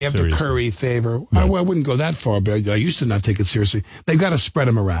You have to curry favor. Right. I wouldn't go that far, but I used to not take it seriously. They've got to spread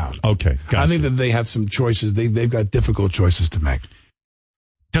them around. Okay, gotcha. I think that they have some choices. They've got difficult choices to make.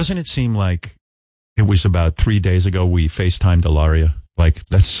 Doesn't it seem like it was about 3 days ago we FaceTimed Ilaria? Like,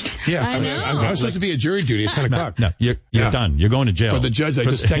 that's... Yeah, I was supposed to be at jury duty at 10 o'clock. No, you're done. You're going to jail. But the judge, I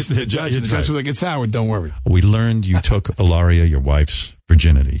just texted the judge, and the judge was like, it's Howard, don't worry. We learned you took Ilaria, your wife's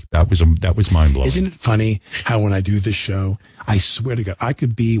virginity. That was mind-blowing. Isn't it funny how when I do this show, I swear to God, I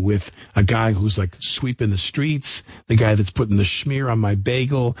could be with a guy who's like sweeping the streets, the guy that's putting the schmear on my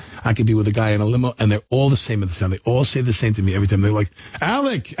bagel. I could be with a guy in a limo, and they're all the same at the time. They all say the same to me every time. They're like,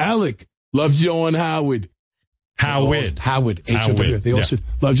 Alec, love Joe Howard. Howard. H-O-W. They all said,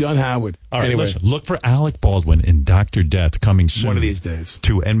 love John Howard. All right, anyway. Listen, look for Alec Baldwin in Dr. Death coming soon. One of these days.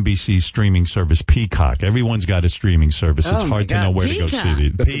 To NBC's streaming service, Peacock. Everyone's got a streaming service. It's hard to know where to go see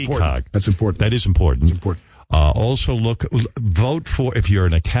it. That's important. That's important. That is important. It's important. Also vote for, if you're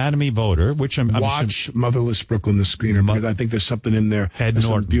an Academy voter, which I'm watch Motherless Brooklyn, the screener, because I think there's something in there. There's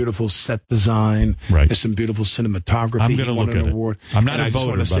some beautiful set design. Right. There's some beautiful cinematography. I'm going to look at it. I'm not a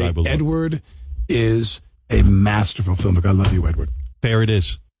voter, but I will. Edward is a masterful filmmaker. I love you, Edward. There it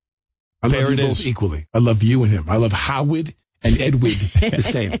is. I love you both equally. I love you and him. I love Howard and Edward the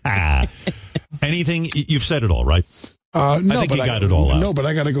same. Anything? You've said it all, right? No, I think you got it all out. No, but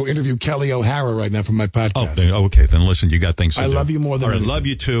I got to go interview Kelly O'Hara right now for my podcast. Oh, okay. Then listen, you got things to do. I love you more than anything. I love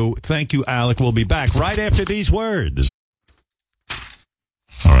you too. Thank you, Alec. We'll be back right after these words.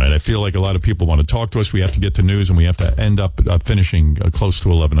 All right. I feel like a lot of people want to talk to us. We have to get to news, and we have to end up finishing close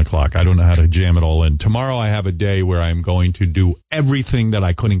to 11 o'clock. I don't know how to jam it all in. Tomorrow I have a day where I'm going to do everything that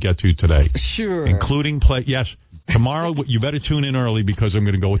I couldn't get to today. Sure. Including play. Yes. Tomorrow, you better tune in early because I'm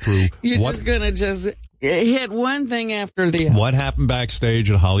going to go through. You're just going to just hit one thing after the other. What happened backstage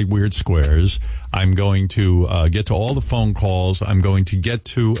at Hollywood Squares. I'm going to get to all the phone calls. I'm going to get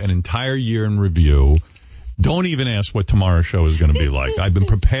to an entire year in review. Don't even ask what tomorrow's show is going to be like. I've been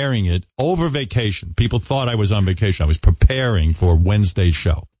preparing it over vacation. People thought I was on vacation. I was preparing for Wednesday's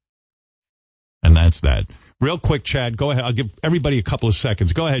show. And that's that. Real quick, Chad, go ahead. I'll give everybody a couple of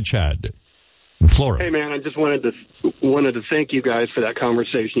seconds. Go ahead, Chad. In Florida. Hey, man, I just wanted to thank you guys for that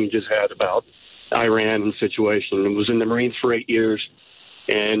conversation you just had about Iran and situation. I was in the Marines for 8 years,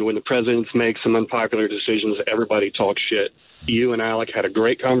 and when the presidents make some unpopular decisions, everybody talks shit. You and Alec had a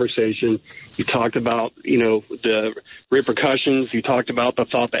great conversation. You talked about, the repercussions. You talked about the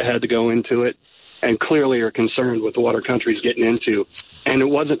thought that had to go into it, and clearly are concerned with what our country's getting into. And it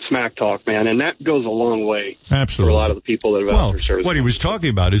wasn't smack talk, man, and that goes a long way. Absolutely. For a lot of the people that have out their service. What he was talking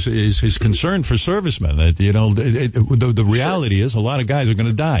about is his concern for servicemen. That the reality is a lot of guys are going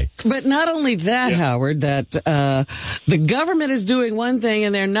to die. But not only that, Howard, that the government is doing one thing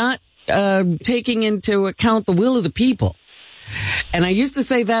and they're not taking into account the will of the people. And I used to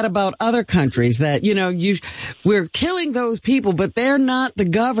say that about other countries, that, we're killing those people, but they're not the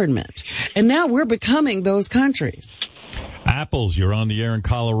government. And now we're becoming those countries. Apples, you're on the air in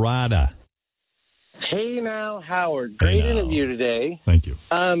Colorado. Hey now, Howard. Great interview today. Thank you.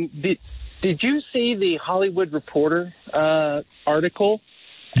 Did you see the Hollywood Reporter article?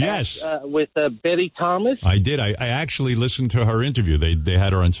 Yes. With Betty Thomas? I did. I actually listened to her interview. They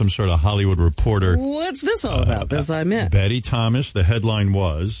had her on some sort of Hollywood Reporter. What's this all about? This I meant. Betty Thomas, the headline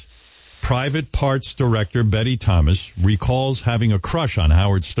was, Private Parts Director Betty Thomas recalls having a crush on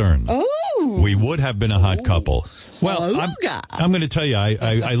Howard Stern. Oh. We would have been a hot couple. Well, I'm going to tell you,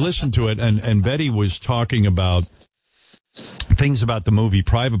 I listened to it, and Betty was talking about things about the movie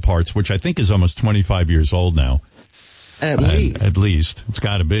Private Parts, which I think is almost 25 years old now. At least. It's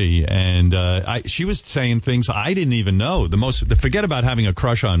got to be. And she was saying things I didn't even know. Forget about having a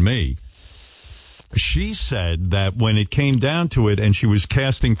crush on me. She said that when it came down to it and she was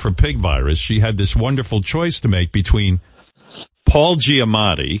casting for Pig Virus, she had this wonderful choice to make between Paul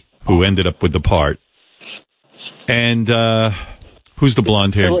Giamatti, who ended up with the part, and who's the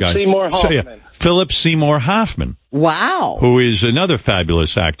blonde-haired guy? Philip Seymour Hoffman. Wow. Who is another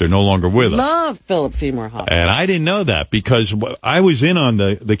fabulous actor, no longer with us. Love Philip Seymour Hoffman. And I didn't know that because I was in on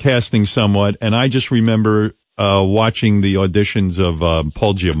the casting somewhat, and I just remember watching the auditions of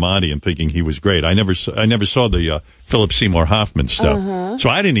Paul Giamatti and thinking he was great. I never saw the Philip Seymour Hoffman stuff, so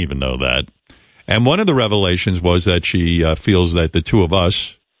I didn't even know that. And one of the revelations was that she feels that the two of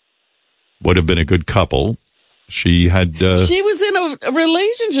us would have been a good couple. She had. She was in a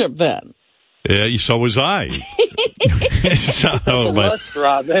relationship then. Yeah, so was I.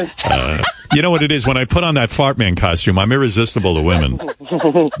 Robin. You know what it is? When I put on that fart man costume, I'm irresistible to women.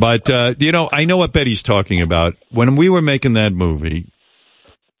 But, I know what Betty's talking about. When we were making that movie,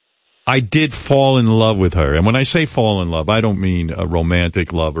 I did fall in love with her. And when I say fall in love, I don't mean a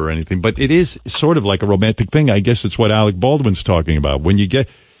romantic love or anything, but it is sort of like a romantic thing. I guess it's what Alec Baldwin's talking about. When you get,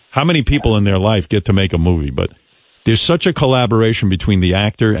 how many people in their life get to make a movie? But there's such a collaboration between the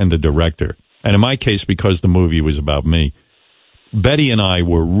actor and the director. And in my case, because the movie was about me, Betty and I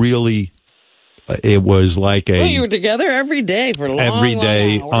were really, it was like well, you were together every day for every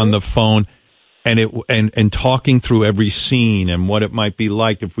day long on the phone. And talking through every scene and what it might be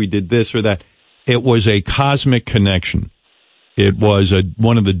like if we did this or that. It was a cosmic connection. It was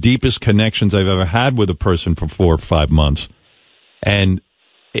one of the deepest connections I've ever had with a person for 4 or 5 months. And,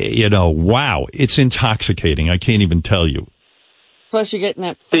 wow, it's intoxicating. I can't even tell you. Plus, you're getting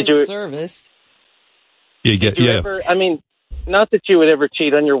that free service. Ever, I mean, not that you would ever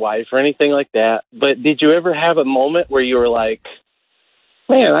cheat on your wife or anything like that, but did you ever have a moment where you were like,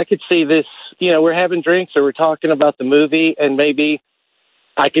 man, I could see this, we're having drinks or we're talking about the movie and maybe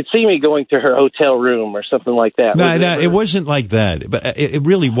I could see me going to her hotel room or something like that. No, it wasn't like that. But it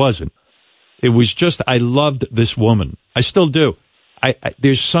really wasn't. It was just, I loved this woman. I still do.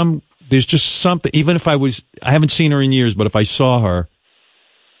 There's just something, even if I haven't seen her in years, but if I saw her,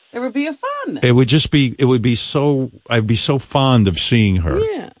 it would be a fun. I'd be so fond of seeing her.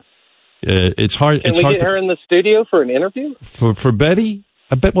 Yeah. It's hard. Can we get her in the studio for an interview? For Betty?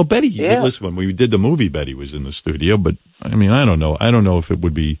 Betty, listen, when we did the movie, Betty was in the studio, but I mean, I don't know. I don't know if it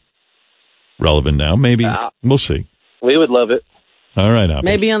would be relevant now. Maybe. We'll see. We would love it. All right, Apple.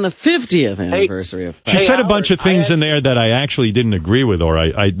 Maybe on the 50th anniversary of. She said a bunch of things in there that I actually didn't agree with, or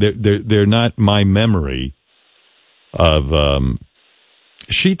they're not my memory of.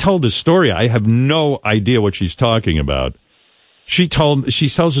 She told a story. I have no idea what she's talking about. She tells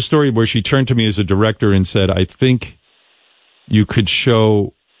a story where she turned to me as a director and said, I think you could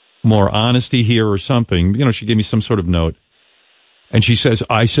show more honesty here or something. She gave me some sort of note. And she says,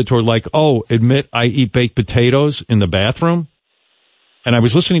 I said to her, admit I eat baked potatoes in the bathroom. And I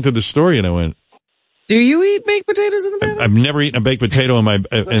was listening to the story and I went, do you eat baked potatoes in the bathroom? I've never eaten a baked potato in my,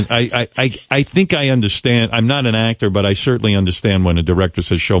 and I think I understand. I'm not an actor, but I certainly understand when a director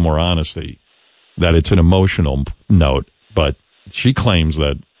says show more honesty, that it's an emotional note. But she claims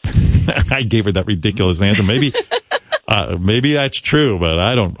that I gave her that ridiculous answer. Maybe that's true, but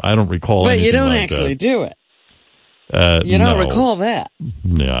I don't recall. But you don't like actually that. do it. You don't recall that.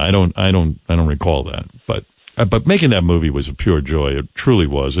 Yeah, I don't recall that. But making that movie was a pure joy. It truly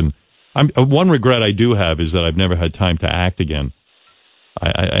was. And one regret I do have is that I've never had time to act again.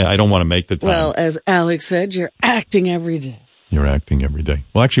 I don't want to make the time. Well, as Alex said, you're acting every day. You're acting every day.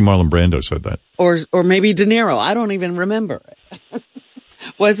 Well, actually, Marlon Brando said that. Or maybe De Niro. I don't even remember it.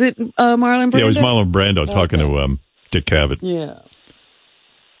 Was it Marlon Brando? Yeah, it was Marlon Brando talking to Dick Cavett. Yeah.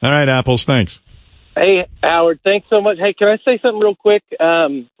 All right, Apples, thanks. Hey, Howard, thanks so much. Hey, can I say something real quick?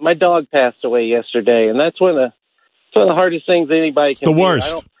 My dog passed away yesterday, and that's one of the hardest things anybody can do. The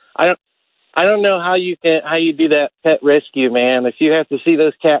worst. I don't know how you do that pet rescue, man. If you have to see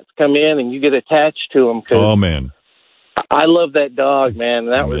those cats come in and you get attached to them. Oh, man. I love that dog, man.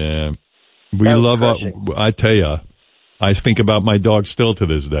 That was. Yeah. We love. I tell you, I think about my dog still to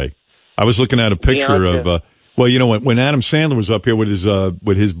this day. I was looking at a picture Bianca. of. When Adam Sandler was up here with his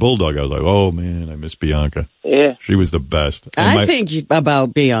bulldog, I was like, oh man, I miss Bianca. Yeah, she was the best. I think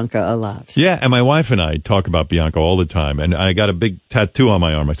about Bianca a lot. Yeah, and my wife and I talk about Bianca all the time, and I got a big tattoo on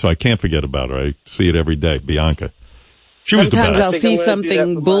my arm, so I can't forget about her. I see it every day. Bianca. She was the best. Sometimes I'll see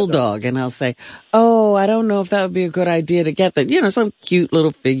something bulldog and I'll say, oh, I don't know if that would be a good idea to get that, some cute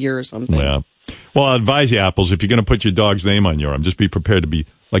little figure or something. Yeah. Well, I advise you, Apples, if you're going to put your dog's name on your arm, just be prepared to be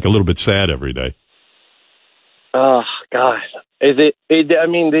like a little bit sad every day. Oh, gosh. Do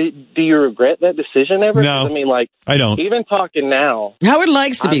you regret that decision ever? No. I don't. Even talking now. Howard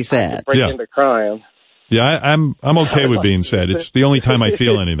likes to be sad. Break into crying. Yeah, I'm okay with being sad. It's the only time I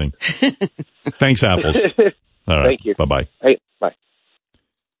feel anything. Thanks, Apples. All right. Thank you. Bye-bye. Hey, bye.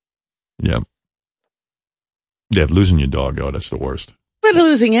 Yeah. Yeah, losing your dog, that's the worst. But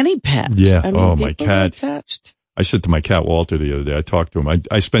losing any pet. Yeah. My cat. Attached. I said to my cat, Walter, the other day, I talked to him.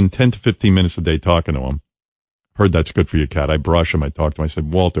 I spend 10 to 15 minutes a day talking to him. Heard that's good for your cat. I brush him. I talk to him. I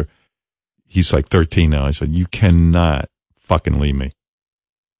said, Walter, he's like 13 now. I said, you cannot fucking leave me.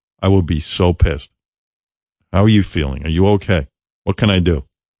 I will be so pissed. How are you feeling? Are you okay? What can I do?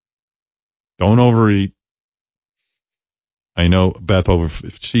 Don't overeat. I know Beth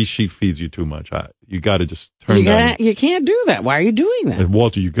she feeds you too much. You got to just turn down. You can't do that. Why are you doing that?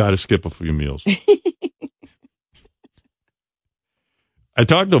 Walter, you got to skip a few meals. I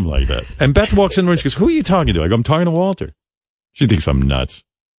talk to him like that. And Beth walks in the room and she goes, who are you talking to? I go, I'm talking to Walter. She thinks I'm nuts.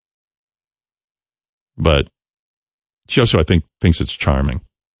 But she also, I think, thinks it's charming.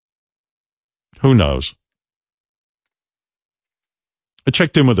 Who knows? I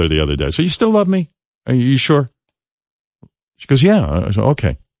checked in with her the other day. So you still love me? Are you sure? She goes, yeah. I said,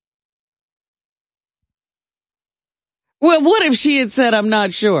 okay. Well, what if she had said, I'm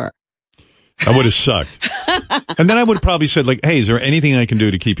not sure? I would have sucked. And then I would have probably said, like, hey, is there anything I can do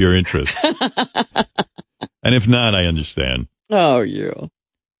to keep your interest? And if not, I understand. Oh, you.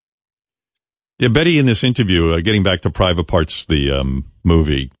 Yeah, Betty in this interview, getting back to Private Parts, the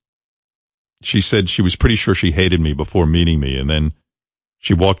movie, she said she was pretty sure she hated me before meeting me. And then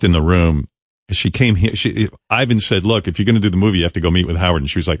she walked in the room. She came here. Ivan said, look, if you're going to do the movie, you have to go meet with Howard. And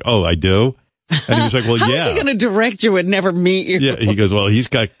she was like, oh, I do? And he was like, well, How yeah. is she going to direct you and never meet you? Yeah, he goes, well, he's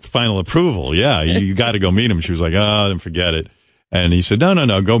got final approval. Yeah, you got to go meet him. She was like, oh, then forget it. And he said,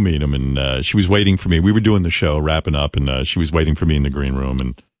 no, go meet him. And she was waiting for me. We were doing the show, wrapping up, and she was waiting for me in the green room.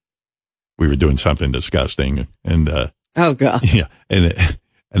 And we were doing something disgusting. And oh, God. Yeah. And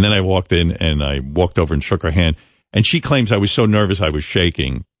then I walked in, and I walked over and shook her hand. And she claims I was so nervous I was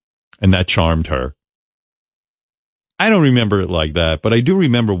shaking, and that charmed her. I don't remember it like that, but I do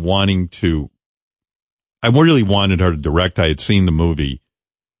remember I really wanted her to direct. I had seen the movie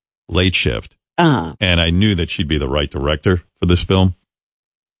Late Shift, and I knew that she'd be the right director for this film.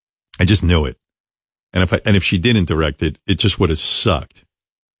 I just knew it. And if she didn't direct it, it just would have sucked.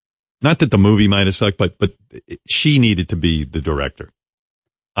 Not that the movie might have sucked, but she needed to be the director.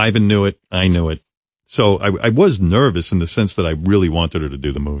 Ivan knew it. I knew it. So I was nervous in the sense that I really wanted her to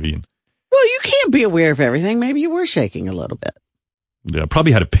do the movie. Well, you can't be aware of everything. Maybe you were shaking a little bit. Yeah,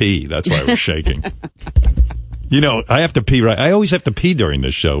 probably had to pee. That's why I was shaking. I have to pee, right? I always have to pee during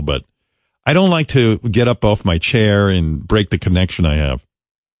this show, but I don't like to get up off my chair and break the connection I have.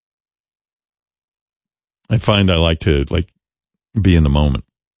 I find I like to be in the moment.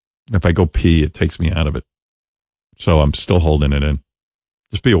 If I go pee, it takes me out of it. So I'm still holding it in.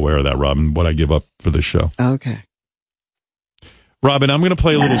 Just be aware of that, Robin, what I give up for this show. Okay. Robin, I'm going to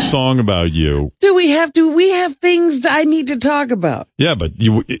play a little song about you. Do we have things that I need to talk about? Yeah, but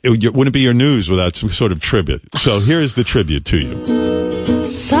it wouldn't be your news without some sort of tribute. So here's the tribute to you.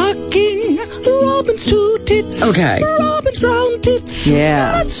 Sucking Robin's two tits. Okay. Robin's brown tits.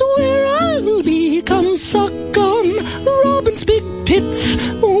 Yeah. That's where I'll be. Come suck on Robin's big tits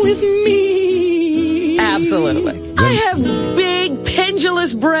with me. Absolutely. I have big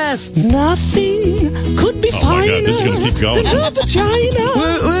pendulous breasts. Nothing could be finer. Oh my God, this is going to keep going. Than her vagina.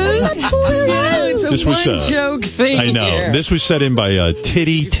 That's where It's a this was joke thing. I know. Here. This was set in by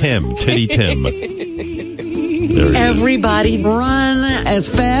Titty Tim. Titty Tim. Everybody run as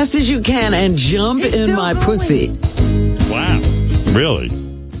fast as you can and jump in my pussy. Wow. Really?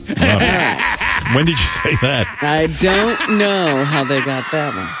 Wow. When did you say that? I don't know how they got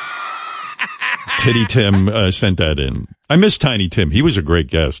that one. Titty Tim sent that in. I miss Tiny Tim. He was a great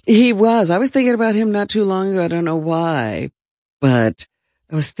guest. He was. I was thinking about him not too long ago. I don't know why, but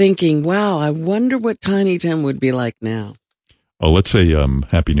I was thinking, wow, I wonder what Tiny Tim would be like now. Oh, let's say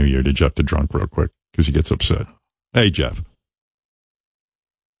Happy New Year to Jeff the Drunk real quick because he gets upset. Hey, Jeff.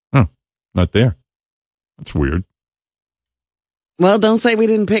 Oh, not there. That's weird. Well, don't say we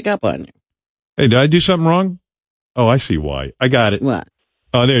didn't pick up on you. Hey, did I do something wrong? Oh, I see why. I got it. What?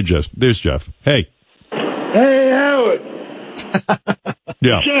 Oh, there's Jeff. Hey. Hey, Howard.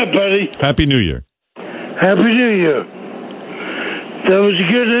 Yeah. What's up, buddy? Happy New Year. Happy New Year. That was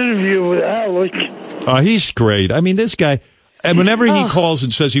a good interview with Alec. Oh, he's great. I mean, this guy, and whenever he calls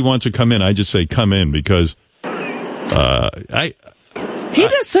and says he wants to come in, I just say come in because he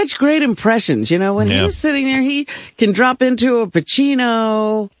does such great impressions. When he was sitting there, he can drop into a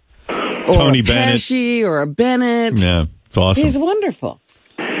Pacino or Tony a Pesci or a Bennett. Yeah, it's awesome. He's wonderful.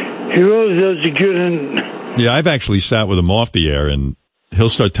 He really does a good. Yeah, I've actually sat with him off the air, and he'll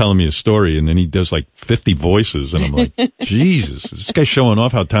start telling me a story, and then he does like 50 voices, and I'm like, Jesus, is this guy showing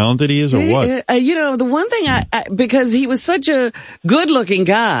off how talented he is, or what? The one thing because he was such a good-looking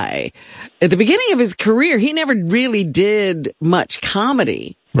guy, at the beginning of his career, he never really did much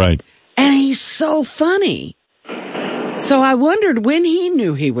comedy. Right. And he's so funny. So I wondered when he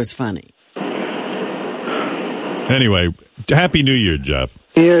knew he was funny. Anyway, Happy New Year, Jeff.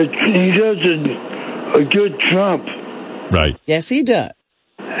 Yeah, he does a good Trump. Right. Yes, he does.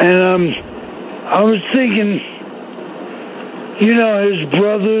 And I was thinking, his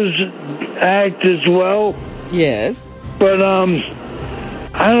brothers act as well. Yes. But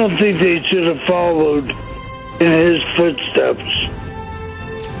I don't think they should have followed in his footsteps.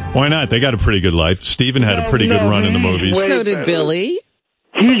 Why not? They got a pretty good life. Steven had a pretty good run in the movies. So did Billy.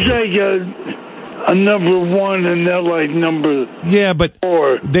 He's like a number one, and they're like number but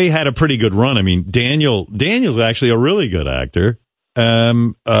 4. They had a pretty good run. I mean, Daniel's actually a really good actor.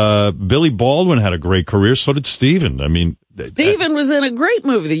 Billy Baldwin had a great career. So did Steven. I mean, Steven was in a great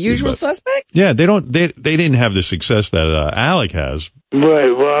movie, The Usual Suspects. Yeah, they didn't have the success that Alec has.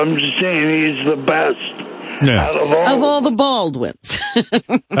 Right. Well, I'm just saying he's the best. Yeah. Of all the Baldwins.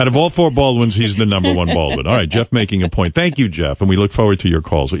 Out of all 4 Baldwins, he's the number 1 Baldwin. All right, Jeff making a point. Thank you, Jeff, and we look forward to your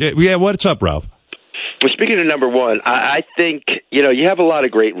calls. Yeah, what's up, Ralph? Well, speaking of number 1, I think, you have a lot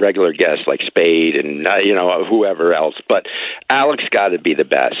of great regular guests like Spade and, whoever else, but Alec's got to be the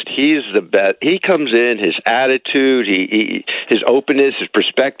best. He's the best. He comes in, his attitude, his openness, his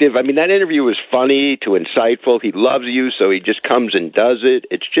perspective. I mean, that interview was funny to insightful. He loves you, so he just comes and does it.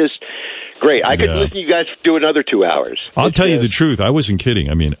 It's just great. I could listen to you guys do another 2 hours. I'll tell you the truth. I wasn't kidding.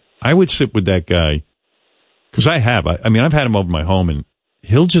 I mean, I would sit with that guy because I've had him over my home, and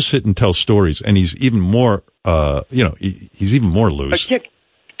he'll just sit and tell stories, and he's even more, he's even more loose.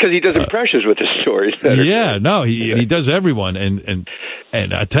 Because he does impressions with his stories. He does everyone, and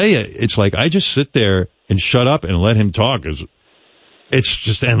I tell you, it's like I just sit there and shut up and let him talk. It's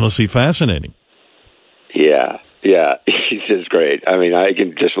just endlessly fascinating. Yeah, he's just great. I mean, I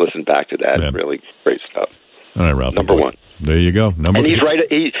can just listen back to that. Yeah. Really great stuff. All right, Ralph. Number 1. There you go. And he's right.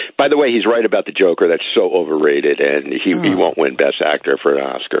 By the way, he's right about the Joker. That's so overrated, and he won't win Best Actor for an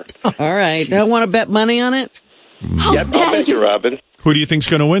Oscar. All right. Don't want to bet money on it? Yep, I'll bet you, Robin. Who do you think's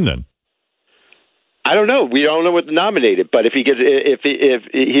going to win then? I don't know. We don't know what nominated, but if Phoenix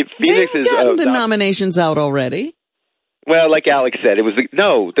They've gotten the nominations out already. Well, like Alec said, it was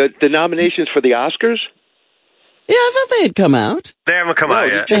the nominations for the Oscars. Yeah, I thought they had come out. They haven't come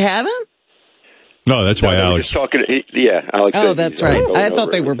out yet. They haven't? No, that's why Alex. Alex. Oh, that's right. I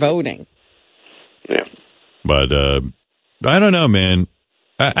thought they were voting. Yeah. But I don't know, man.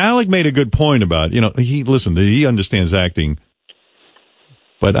 Alec made a good point about, he understands acting.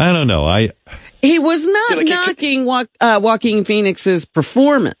 But I don't know. He was not knocking Joaquin Phoenix's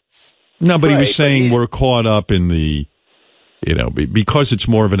performance. No, but he was saying we're caught up in the, because it's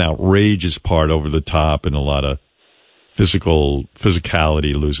more of an outrageous part, over the top, and a lot of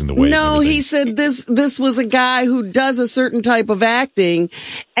physicality, losing the weight. No, he said this was a guy who does a certain type of acting,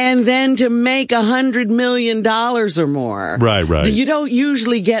 and then to make $100 million or more. Right. You don't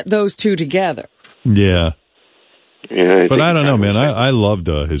usually get those two together. Yeah. Yeah, but I don't know, man. I loved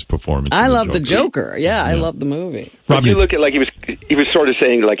his performance. I loved the Joker. Yeah, I loved the movie. But you look at, like, he was sort of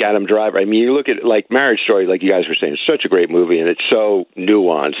saying, like, Adam Driver. I mean, you look at, like, Marriage Story, like you guys were saying, it's such a great movie, and it's so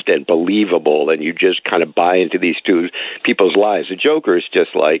nuanced and believable, and you just kind of buy into these two people's lives. The Joker is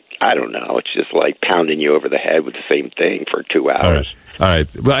just like, I don't know, it's just like pounding you over the head with the same thing for 2 hours. All right.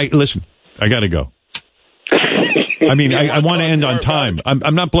 Well, listen, I got to go. I mean, I want to end on time.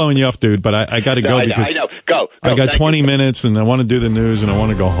 I'm not blowing you off, dude, but I got to go because I know. Go. I got 20 minutes, and I want to do the news, and I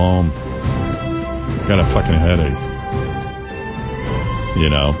want to go home. Got a fucking headache.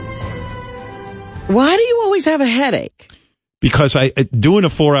 Why do you always have a headache? Because doing a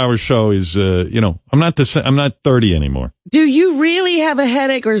 4-hour show is, I'm not 30 anymore. Do you really have a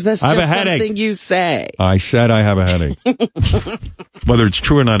headache, or is this just something you say? I said I have a headache. Whether it's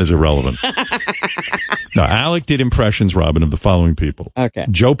true or not is irrelevant. Now, Alec did impressions, Robin, of the following people. Okay.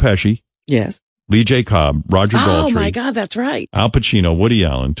 Joe Pesci. Yes. Lee J. Cobb, Roger Daltrey. Oh, my God, that's right. Al Pacino, Woody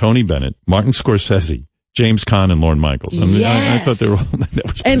Allen, Tony Bennett, Martin Scorsese, James Caan, and Lorne Michaels. I thought they were all, that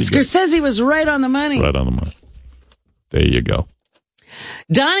was and Scorsese good. Was right on the money. Right on the money. There you go.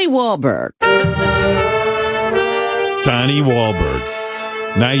 Donnie Wahlberg.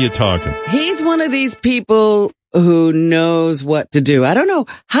 Now you're talking. He's one of these people who knows what to do. I don't know.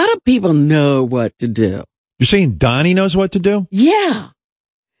 How do people know what to do? You're saying Donnie knows what to do? Yeah.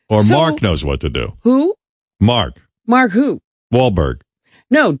 Or Mark knows what to do? Who? Mark who? Wahlberg.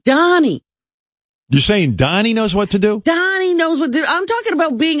 No, Donnie. You're saying Donnie knows what to do? Donnie knows what to do. I'm talking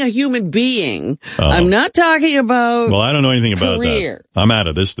about being a human being. I'm not talking about Well, I don't know anything about career. that. I'm out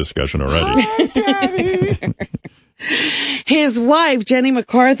of this discussion already. His wife, Jenny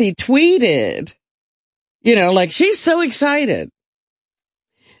McCarthy, tweeted, like she's so excited.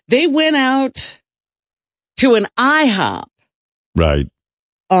 They went out to an IHOP. Right.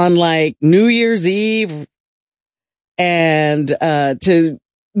 On like New Year's Eve and to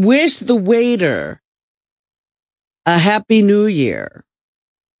wish the waiter a Happy New Year.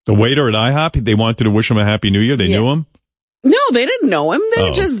 The waiter at IHOP, they wanted to wish him a Happy New Year? They knew him? No, they didn't know him. They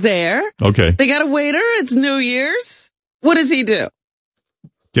were just there. Okay. They got a waiter. It's New Year's. What does he do?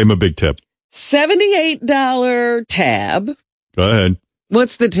 Gave him a big tip. $78 tab. Go ahead.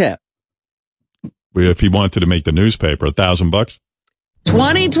 What's the tip? If he wanted to make the newspaper, $1,000?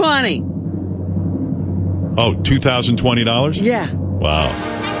 2020. Oh, $2,020? Yeah. Wow.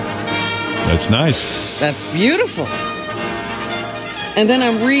 That's nice. That's beautiful. And then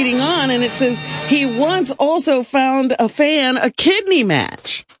I'm reading on, and it says he once also found a fan a kidney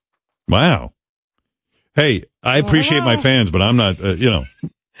match. Wow. Hey, I appreciate my fans, but I'm not,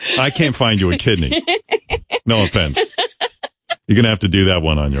 I can't find you a kidney. No offense. You're going to have to do that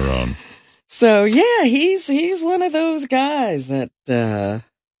one on your own. So, yeah, he's one of those guys that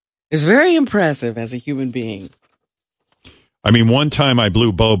is very impressive as a human being. I mean, one time I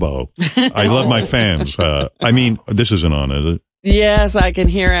blew Bobo. I love my fans. This isn't on, is it? Yes, I can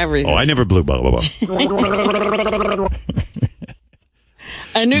hear everything. Oh, I never blew Bobo.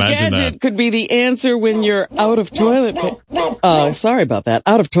 A new gadget could be the answer when you're out of toilet paper. Sorry about that.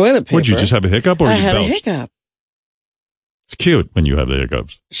 Out of toilet paper. Would you just have a hiccup or I you had belched? a hiccup. It's cute when you have the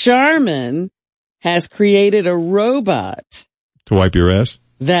hiccups. Charmin has created a robot To wipe your ass?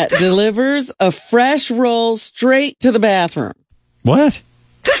 that delivers a fresh roll straight to the bathroom. What?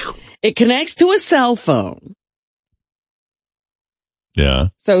 It connects to a cell phone. Yeah.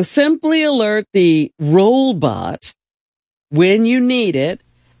 So simply alert the roll bot when you need it,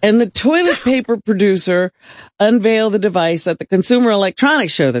 and the toilet paper producer unveiled the device at the Consumer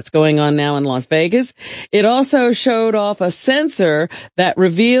Electronics Show that's going on now in Las Vegas. It also showed off a sensor that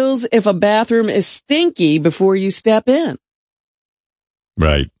reveals if a bathroom is stinky before you step in.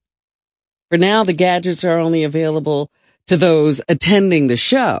 Right. For now, the gadgets are only available to those attending the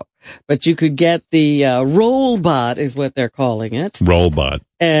show, but you could get the roll bot is what they're calling it. Rollbot.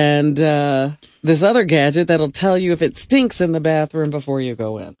 And this other gadget that'll tell you if it stinks in the bathroom before you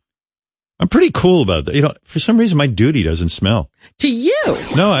go in. I'm pretty cool about that. For some reason, my duty doesn't smell. To you.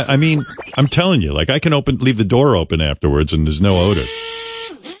 No, I mean, I'm telling you, I can leave the door open afterwards and there's no odor.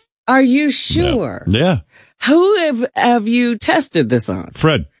 Are you sure? Yeah. Who have you tested this on?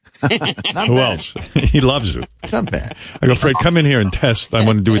 Fred. Who else? He loves it. Not bad. I go, Fred, come in here and test. I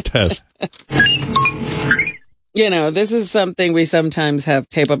want to do a test. This is something we sometimes have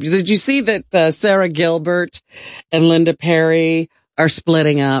tape up. Did you see that Sarah Gilbert and Linda Perry are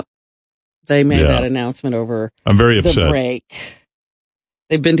splitting up? They made that announcement over I'm very upset. the break.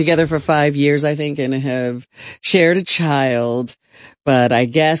 They've been together for 5 years, I think, and have shared a child. But I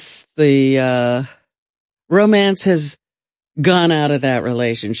guess the romance has gone out of that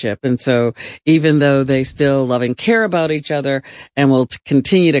relationship. And so even though they still love and care about each other and will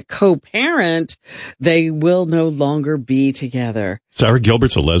continue to co-parent, they will no longer be together. Sarah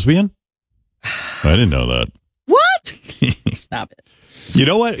Gilbert's a lesbian? I didn't know that. What? Stop it. You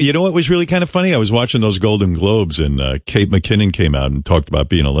know what? You know what was really kind of funny? I was watching those Golden Globes and Kate McKinnon came out and talked about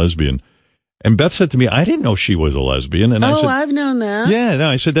being a lesbian. And Beth said to me, I didn't know she was a lesbian. And I said, I've known that. Yeah, no,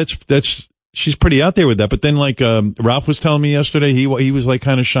 I said, that's, she's pretty out there with that. But then Ralph was telling me yesterday, he was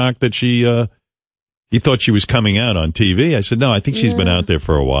kind of shocked that he thought she was coming out on TV. I said, no, I think she's been out there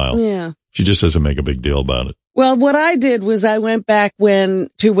for a while. Yeah. She just doesn't make a big deal about it. Well, what I did was I went back when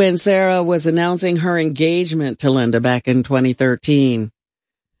Sarah was announcing her engagement to Linda back in 2013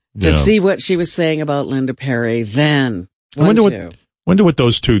 to see what she was saying about Linda Perry then. I wonder what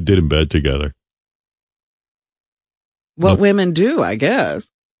those two did in bed together. What women do, I guess.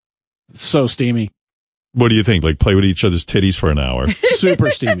 So steamy. What do you think? Play with each other's titties for an hour? Super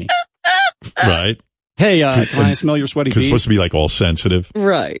steamy. Right? Hey, can I smell your sweaty feet? Because it's supposed to be all sensitive.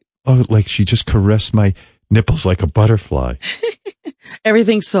 Right. Oh, she just caressed my nipples like a butterfly.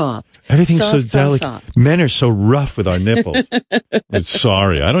 Everything's soft. Everything's soft, so delicate. soft. Men are so rough with our nipples.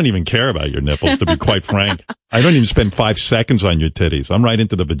 Sorry, I don't even care about your nipples, to be quite frank. I don't even spend 5 seconds on your titties. I'm right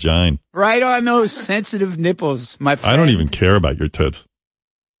into the vagina. Right on those sensitive nipples, my friend. I don't even care about your tits.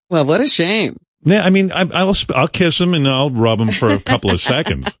 Well, what a shame. Yeah, I mean, I'll kiss them and I'll rub them for a couple of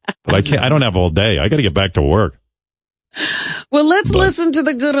seconds, but I don't have all day. I got to get back to work. Well, let's listen to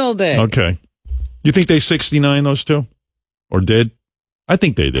the good old days. Okay. You think they 69, those two? Or did? I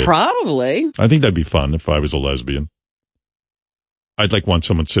think they did. Probably. I think that'd be fun if I was a lesbian. I'd want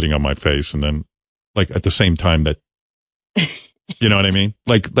someone sitting on my face and then at the same time that, you know what I mean?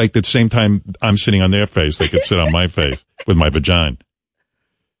 Like at the same time I'm sitting on their face, they could sit on my face with my vagina.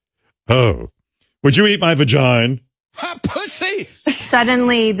 Oh, would you eat my vagina? Pussy!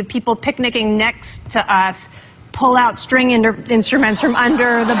 Suddenly, the people picnicking next to us pull out string instruments from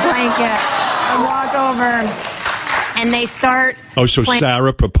under the blanket and walk over. And they start. Oh, so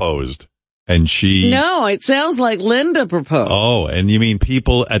Sarah proposed and she. No, it sounds like Linda proposed. Oh, and you mean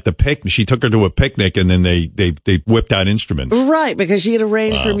people at the picnic? She took her to a picnic and then they whipped out instruments. Right, because she had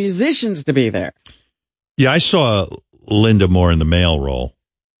arranged for musicians to be there. Yeah, I saw Linda more in the male role.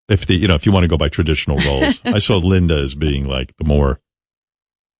 If you want to go by traditional roles, I saw Linda as being the more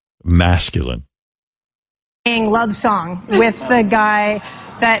masculine. love song with the guy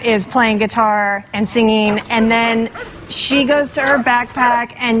that is playing guitar and singing, and then she goes to her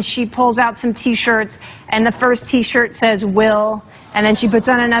backpack and she pulls out some t-shirts, and the first t-shirt says Will, and then she puts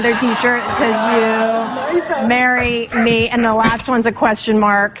on another t-shirt that says You Marry Me, and the last one's a question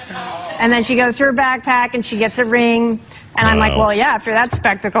mark, and then she goes to her backpack and she gets a ring, and I'm like, well, yeah, after that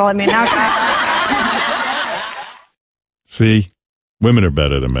spectacle, I mean, now See, women are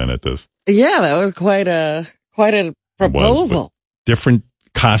better than men at this. Yeah, that was quite a proposal. Different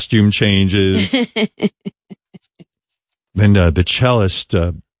costume changes. Then the cellist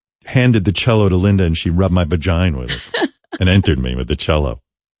handed the cello to Linda, and she rubbed my vagina with it and entered me with the cello.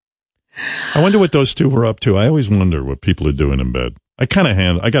 I wonder what those two were up to. I always wonder what people are doing in bed. I got a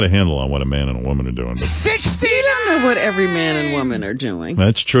handle on what a man and a woman are doing. 60. You don't know what every man and woman are doing.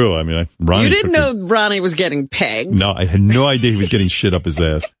 That's true. I mean, Ronnie. You didn't know Ronnie was getting pegged. No, I had no idea he was getting shit up his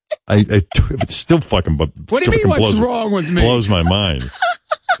ass. It's still fucking. But what do you mean? What's wrong with me? Blows my mind.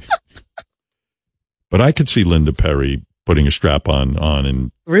 But I could see Linda Perry putting a strap on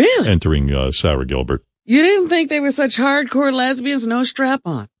and really entering Sarah Gilbert. You didn't think they were such hardcore lesbians? No strap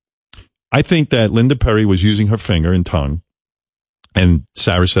on. I think that Linda Perry was using her finger and tongue, and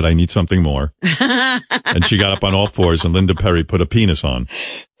Sarah said, "I need something more," and she got up on all fours, and Linda Perry put a penis on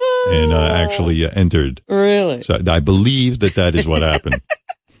and actually entered. Really? So I believe that is what happened,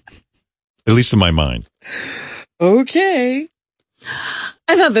 at least in my mind. Okay.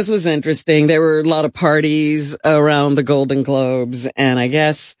 I thought this was interesting. There were a lot of parties around the Golden Globes, and I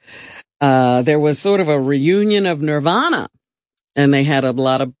guess there was sort of a reunion of Nirvana, and they had a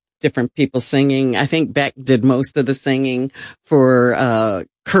lot of different people singing. I think Beck did most of the singing for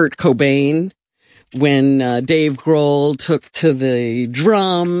Kurt Cobain when Dave Grohl took to the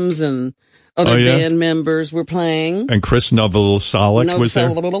drums and other band members were playing. And Chris Novoselic was there.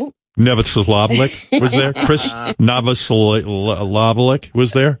 Novoselic was there. Chris Novoselic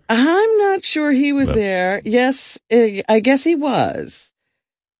was there. I'm not sure he was there. Yes, I guess he was.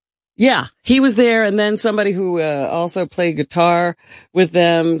 Yeah, he was there, and then somebody who also played guitar with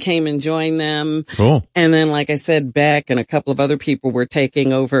them came and joined them. Cool. And then, like I said, Beck and a couple of other people were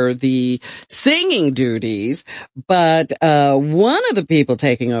taking over the singing duties. But one of the people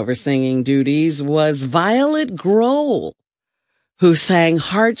taking over singing duties was Violet Grohl, who sang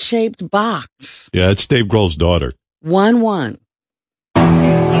Heart-Shaped Box. Yeah, it's Dave Grohl's daughter. 1-1.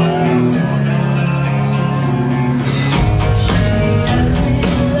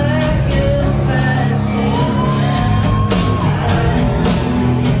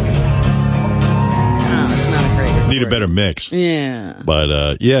 Need a better mix. Yeah.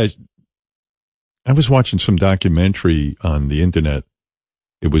 But, yeah, I was watching some documentary on the internet.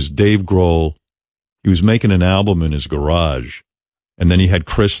 It was Dave Grohl. He was making an album in his garage, and then he had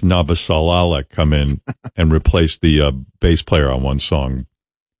Chris Novoselic come in and replace the bass player on one song.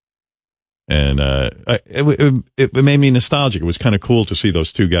 And it made me nostalgic. It was kind of cool to see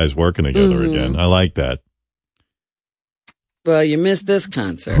those two guys working together again. I like that. Well, you missed this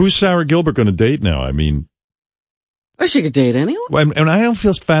concert. Who's Sarah Gilbert going to date now? I mean, well, she could date anyone. And I don't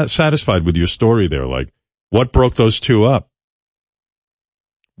feel satisfied with your story there. Like, what broke those two up?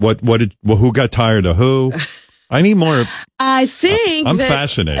 Who got tired of who? I need more. I think I'm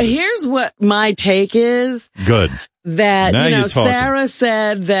fascinated. Here's what my take is. Good. That, now Sarah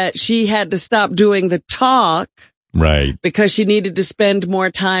said that she had to stop doing the talk. Right. Because she needed to spend more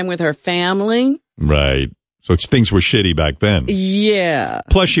time with her family. Right. So things were shitty back then. Yeah.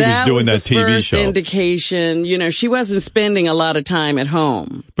 Plus she was doing that TV first show. Indication, she wasn't spending a lot of time at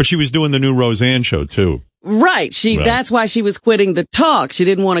home. But she was doing the new Roseanne show too. Right. That's why she was quitting the talk. She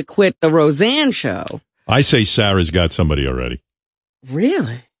didn't want to quit the Roseanne show. I say Sarah's got somebody already.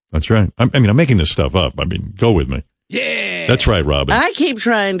 Really? That's right. I'm making this stuff up. I mean, go with me. Yeah. That's right, Robin. I keep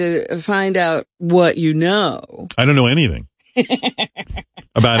trying to find out what you know. I don't know anything.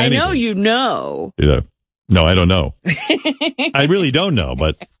 About anything. I know you know. Yeah. No, I don't know. I really don't know,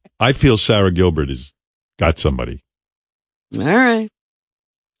 but I feel Sarah Gilbert has got somebody. All right.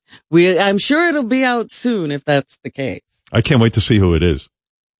 I'm sure it'll be out soon if that's the case. I can't wait to see who it is.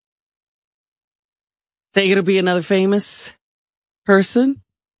 Think it'll be another famous person?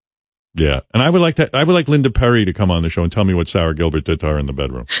 Yeah. And I would like Linda Perry to come on the show and tell me what Sarah Gilbert did to her in the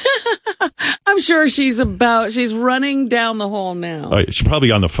bedroom. I'm sure she's running down the hall now. She's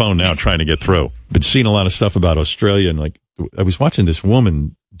probably on the phone now trying to get through. Been seeing a lot of stuff about Australia, and I was watching this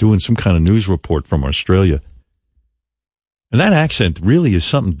woman doing some kind of news report from Australia. And that accent really is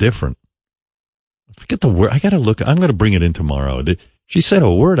something different. I forget the word. I got to look. I'm going to bring it in tomorrow. She said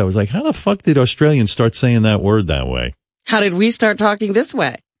a word. I was like, how the fuck did Australians start saying that word that way? How did we start talking this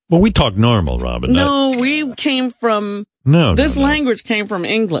way? Well, we talk normal, Robin. No, we came from... This language came from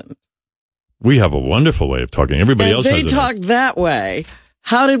England. We have a wonderful way of talking. Everybody else has they talk that way.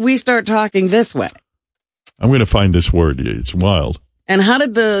 How did we start talking this way? I'm going to find this word. It's wild. And how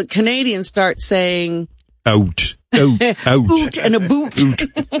did the Canadians start saying... Out. Boot and a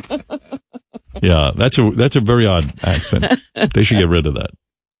boot. Yeah, that's a very odd accent. They should get rid of that.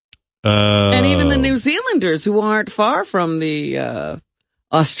 And even the New Zealanders, who aren't far from the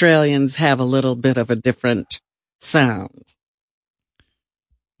Australians, have a little bit of a different sound.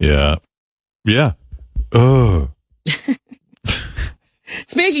 Yeah. Oh.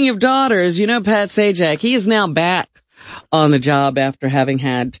 Speaking of daughters, Pat Sajak, he is now back on the job after having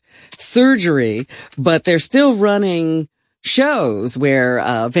had surgery, but they're still running shows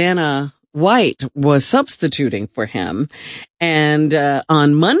where Vanna White was substituting for him. And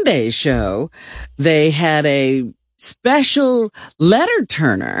on Monday's show, they had a special letter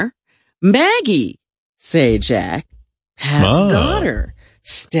turner, Maggie Sajak, Pat's daughter,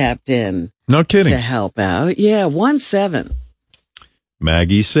 stepped in. No kidding. To help out. Yeah, 1-7.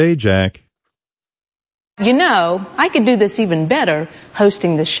 Maggie Sajak. I could do this even better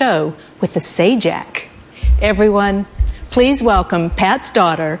hosting the show with the Sajak. Everyone, please welcome Pat's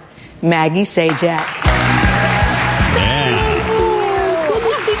daughter, Maggie Sajak. Yeah. Good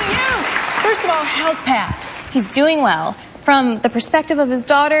to see you. First of all, how's Pat? He's doing well. From the perspective of his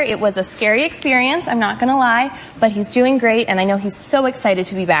daughter, it was a scary experience, I'm not going to lie, but he's doing great, and I know he's so excited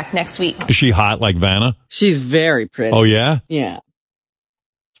to be back next week. Is she hot like Vanna? She's very pretty. Oh, yeah? Yeah.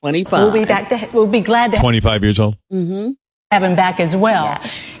 25. We'll be glad to 25 years old? Mm-hmm. have him back as well.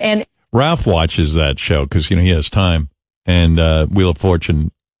 Yes. And Ralph watches that show because, he has time, and Wheel of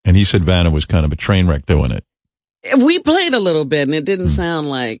Fortune, and he said Vanna was kind of a train wreck doing it. We played a little bit, and it didn't sound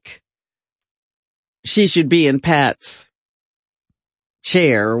like she should be in Pat's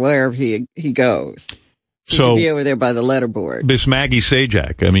chair or wherever he goes. She should be over there by the letterboard. This Maggie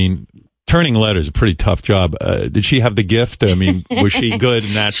Sajak, turning letters is a pretty tough job. Did she have the gift? Was she good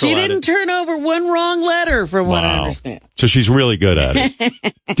and natural? She didn't turn over one wrong letter, from what I Wow. understand. So she's really good at it.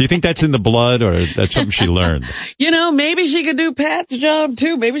 Do you think that's in the blood, or that's something she learned? Maybe she could do Pat's job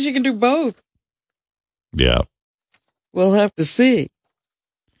too. Maybe she can do both. Yeah. We'll have to see.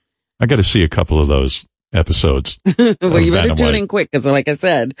 I got to see a couple of those episodes. Well, you better tune in quick because, like I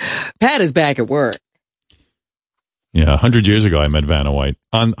said, Pat is back at work. Yeah, 100 years ago, I met Vanna White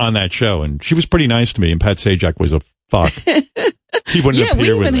on that show, and she was pretty nice to me, and Pat Sajak was a fuck. He wouldn't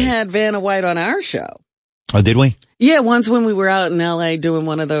appear we with even me. had Vanna White on our show. Oh, did we? Yeah, once when we were out in L.A. doing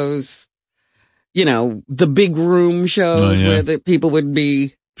one of those, the big room shows where the people would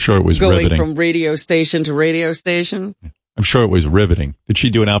be sure it was going riveting. from radio station to radio station. I'm sure it was riveting. Did she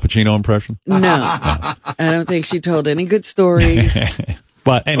do an Al Pacino impression? No. I don't think she told any good stories.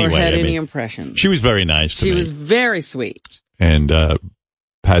 But anyway, or had any impressions. She was very nice to me. She was very sweet. And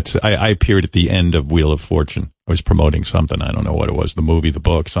Pat, I appeared at the end of Wheel of Fortune. I was promoting something. I don't know what it was, the movie, the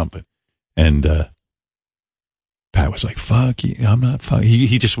book, something. And Pat was like, fuck you. I'm not fuck.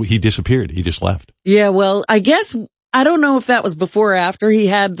 He disappeared. He just left. Yeah, well, I guess, I don't know if that was before or after he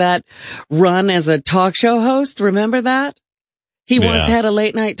had that run as a talk show host. Remember that? He once had a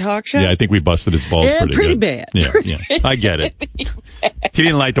late night talk show. Yeah, I think we busted his balls pretty good. bad. Yeah, I get it. He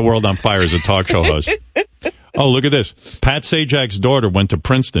didn't light the world on fire as a talk show host. Oh, look at this. Pat Sajak's daughter went to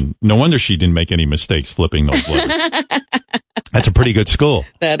Princeton. No wonder she didn't make any mistakes flipping those letters. That's a pretty good school.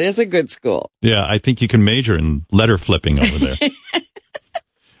 That is a good school. Yeah, I think you can major in letter flipping over there.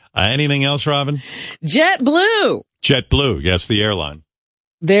 Anything else, Robin? JetBlue. JetBlue, yes, the airline.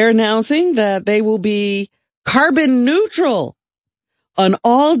 They're announcing that they will be carbon neutral on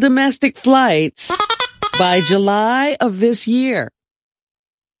all domestic flights by July of this year.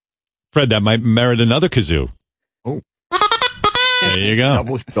 Fred, that might merit another kazoo. Oh. There you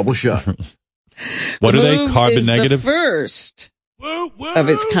go. Double shot. What are they? Carbon is negative? The first of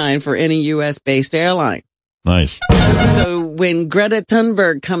its kind for any U.S.-based airline. Nice. So when Greta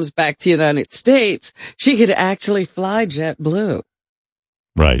Thunberg comes back to the United States, she could actually fly JetBlue.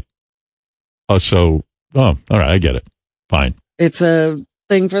 Right. All right, I get it. Fine. It's a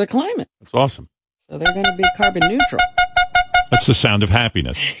thing for the climate. That's awesome. So they're going to be carbon neutral. That's the sound of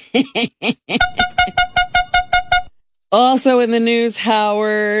happiness. Also in the news,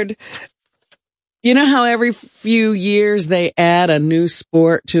 Howard, you know how every few years they add a new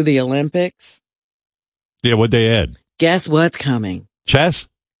sport to the Olympics? Yeah, what'd they add? Guess what's coming? Chess?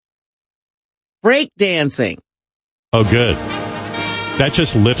 Break dancing. Oh, good. That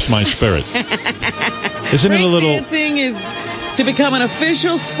just lifts my spirit. Isn't it a little... Break dancing is to become an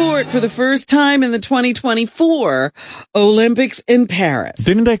official sport for the first time in the 2024 Olympics in Paris.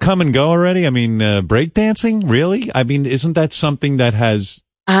 Didn't they come and go already? I mean, breakdancing? Really? I mean, isn't that something that has...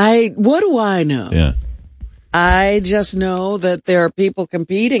 What do I know? Yeah. I just know that there are people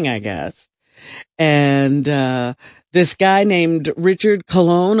competing, I guess. And this guy named Richard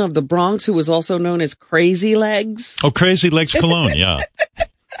Colon of the Bronx, who was also known as Crazy Legs. Oh, Crazy Legs Colon, yeah.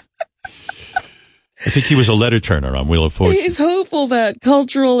 I think he was a letter turner on Wheel of Fortune. He's hopeful that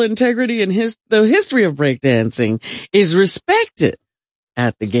cultural integrity and the history of breakdancing is respected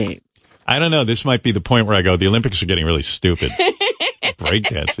at the Games. I don't know. This might be the point where I go, the Olympics are getting really stupid.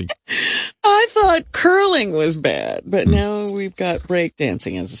 Breakdancing. I thought curling was bad, but now we've got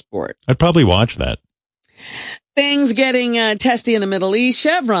breakdancing as a sport. I'd probably watch that. Things getting testy in the Middle East.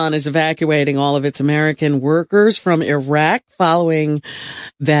 Chevron is evacuating all of its American workers from Iraq following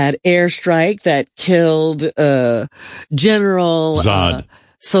that airstrike that killed General Zod.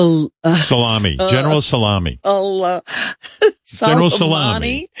 Salami. General Salami. General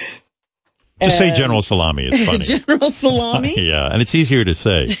Salami. Just say General Salami. It's funny. General Salami? Yeah, and it's easier to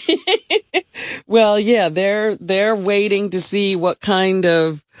say. Well, yeah, they're waiting to see what kind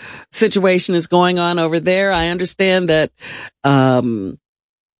of situation is going on over there. I understand that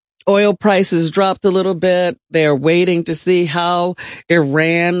oil prices dropped a little bit. They're waiting to see how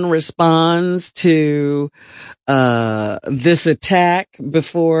Iran responds to this attack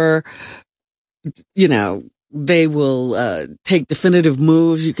before, they will take definitive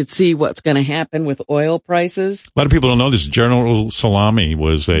moves. You could see what's going to happen with oil prices. A lot of people don't know this. General Salami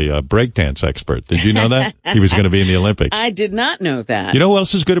was a breakdance expert. Did you know that? He was going to be in the Olympics. I did not know that. You know who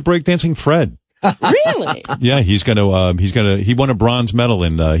else is good at breakdancing? Fred. Really? Yeah, he won a bronze medal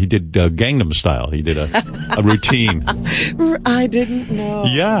he did Gangnam Style. He did a routine. I didn't know.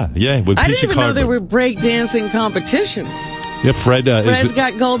 Yeah, with I piece didn't of even know cardboard. there were breakdancing competitions. Yeah, Fred's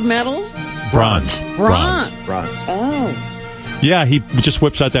got gold medals? Bronze. Oh. Yeah, he just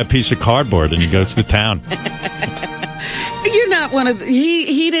whips out that piece of cardboard and he goes to town. You're not one of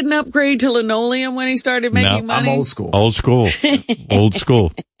he didn't upgrade to linoleum when he started making money? I'm old school. Old school.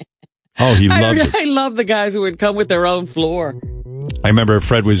 Oh, he loved it. I love the guys who would come with their own floor. I remember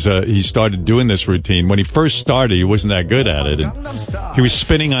Fred he started doing this routine. When he first started, he wasn't that good at it. And he was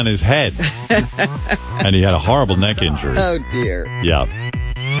spinning on his head. And he had a horrible neck injury. Oh, dear. Yeah.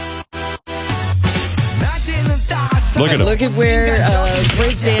 Look at him. Look at where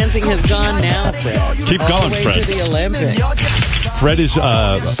breakdancing has gone now, Fred. Keep all going, the way Fred. To the Olympics. Fred is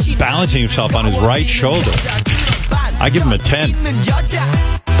balancing himself on his right shoulder. I give him a 10.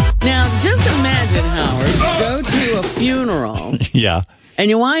 Now, just imagine, Howard, you go to a funeral. Yeah. And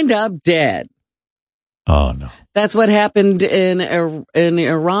you wind up dead. Oh, no. That's what happened in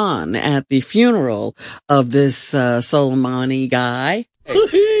Iran at the funeral of this Soleimani guy.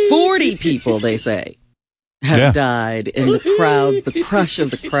 40 people, they say, have died in the crowds, the crush of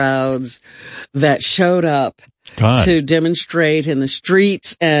the crowds that showed up to demonstrate in the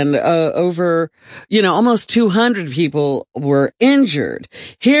streets, and over, almost 200 people were injured.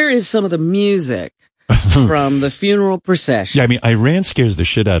 Here is some of the music from the funeral procession. Yeah, I mean, Iran scares the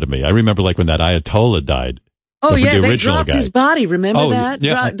shit out of me. I remember when that Ayatollah died. Oh, yeah, the they original dropped guy. his body. Remember that?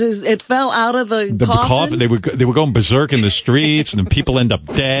 Yeah. It fell out of the coffin? They were going berserk in the streets, and then people end up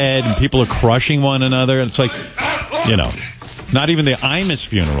dead, and people are crushing one another. It's like, not even the Imus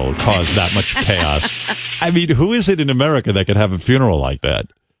funeral caused that much chaos. I mean, who is it in America that could have a funeral like that?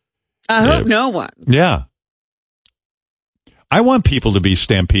 I hope no one. Yeah. I want people to be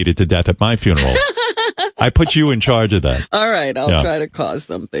stampeded to death at my funeral. I put you in charge of that. All right, I'll try to cause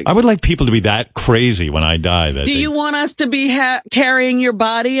something. I would like people to be that crazy when I die. Do you want us to be carrying your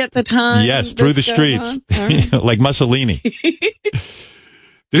body at the time? Yes, through the streets. Right. Like Mussolini.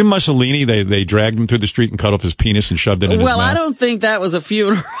 Didn't Mussolini, they dragged him through the street and cut off his penis and shoved it in his mouth? Well, I don't think that was a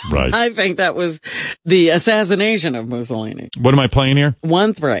funeral. Right. I think that was the assassination of Mussolini. What am I playing here?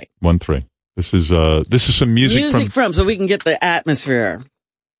 1-3. 1-3. This is some music from so we can get the atmosphere.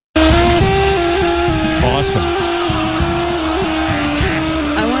 Awesome.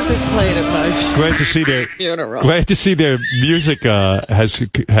 I want this played at my glad to see their funeral. Glad to see their music has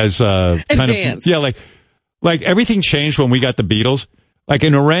kind of like everything changed when we got the Beatles. Like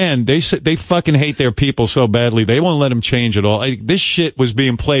in Iran, they fucking hate their people so badly they won't let them change at all. This shit was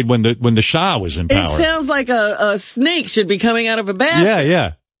being played when the Shah was in power. It sounds like a snake should be coming out of a basket.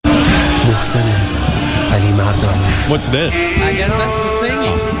 Yeah. What's this? I guess that's the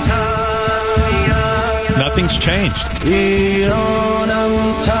singing. Nothing's changed.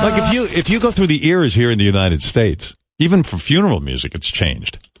 Like if you go through the eras here in the United States, even for funeral music, it's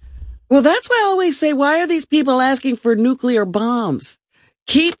changed. Well, that's why I always say, why are these people asking for nuclear bombs?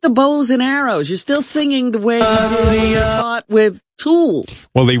 Keep the bows and arrows. You're still singing the way you did when you fought with tools.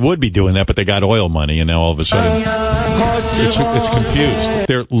 Well, they would be doing that, but they got oil money, and now all of a sudden it's confused.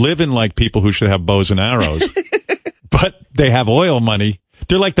 They're living like people who should have bows and arrows, but they have oil money.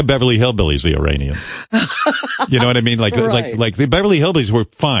 They're like the Beverly Hillbillies, the Iranians. You know what I mean? Like the Beverly Hillbillies were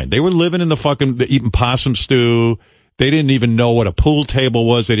fine. They were living in eating possum stew. They didn't even know what a pool table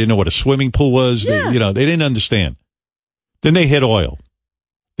was. They didn't know what a swimming pool was. Yeah. They didn't understand. Then they hit oil.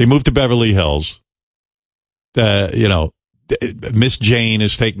 They moved to Beverly Hills. Miss Jane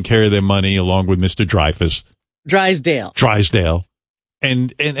is taking care of their money along with Mr. Drysdale.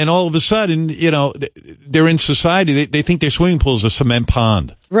 And all of a sudden, they're in society. They think their swimming pool is a cement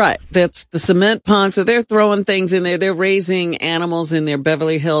pond. Right. That's the cement pond. So they're throwing things in there. They're raising animals in their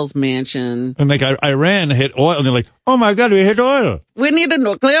Beverly Hills mansion. And like Iran hit oil, and they're like, oh my God, we hit oil. We need a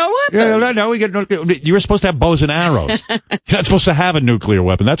nuclear weapon. Yeah, now we get nuclear. You were supposed to have bows and arrows. You're not supposed to have a nuclear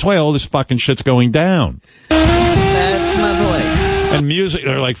weapon. That's why all this fucking shit's going down. That's my point. And music,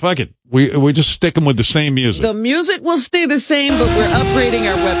 they're like, fuck it. We're just sticking with the same music. The music will stay the same, but we're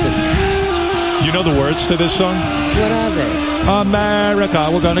upgrading our weapons. You know the words to this song? What are they?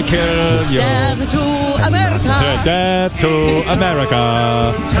 America, we're gonna kill you. Death to America. Death to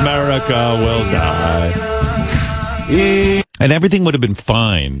America. America will die. And everything would have been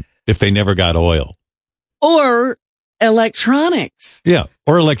fine if they never got oil. Or electronics. Yeah,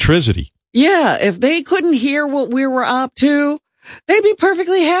 or electricity. Yeah, if they couldn't hear what we were up to, they'd be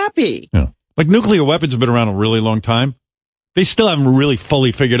perfectly happy. Yeah. Like nuclear weapons have been around a really long time. They still haven't really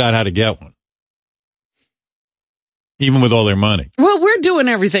fully figured out how to get one. Even with all their money. Well, we're doing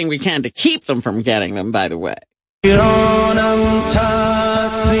everything we can to keep them from getting them, by the way. By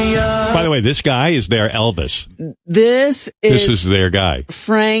the way, this guy is their Elvis. This is their guy.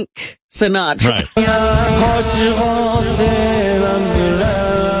 Frank Sinatra. Right.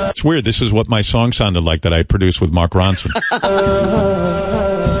 It's weird. This is what my song sounded like that I produced with Mark Ronson.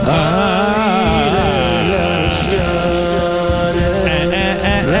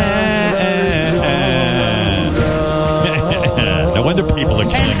 No wonder people are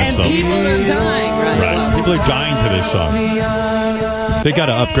killing themselves. And people are dying, right? Right. People are dying to this song. They got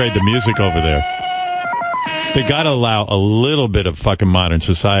to upgrade the music over there. They got to allow a little bit of fucking modern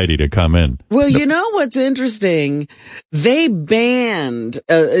society to come in. Well, you know what's interesting? They banned,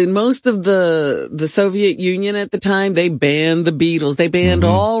 in most of the Soviet Union at the time, they banned the Beatles. They banned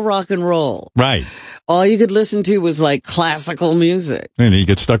all rock and roll. Right. All you could listen to was like classical music. And you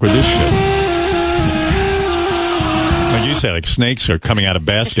get stuck with this shit. Like you say, like snakes are coming out of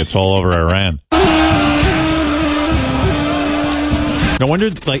baskets all over Iran. No wonder,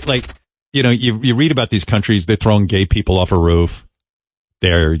 you read about these countries, they're throwing gay people off a roof.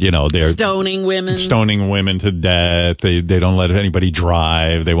 They're stoning women to death. They don't let anybody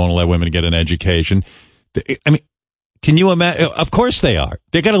drive. They won't let women get an education. I mean, can you imagine? Of course they are.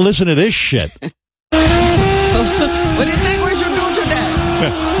 They got to listen to this shit. What do you think we should do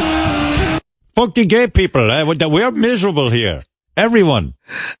today? Fuck the gay people. We're miserable here. Everyone.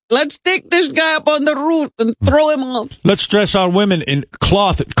 Let's take this guy up on the roof and throw him off. Let's dress our women in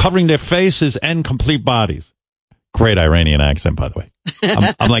cloth covering their faces and complete bodies. Great Iranian accent, by the way.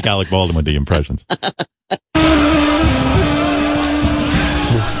 I'm like Alec Baldwin with the impressions.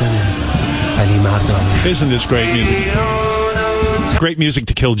 Isn't this great music? Great music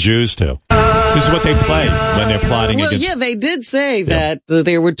to kill Jews to. This is what they play when they're plotting against... Well, yeah, they did say that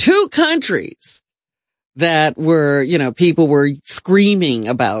there were two countries that were, people were screaming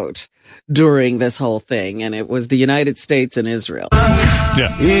about during this whole thing, and it was the United States and Israel.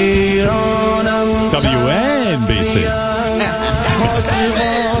 Yeah. WNBC.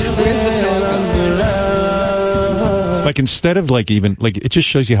 Where's the toga? Like, instead of it just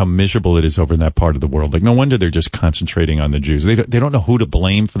shows you how miserable it is over in that part of the world. Like, no wonder they're just concentrating on the Jews. They don't know who to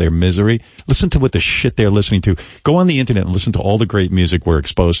blame for their misery. Listen to what the shit they're listening to. Go on the internet and listen to all the great music we're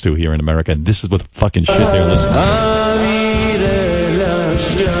exposed to here in America, and this is what the fucking shit they're listening to.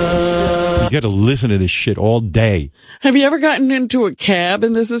 You gotta listen to this shit all day. Have you ever gotten into a cab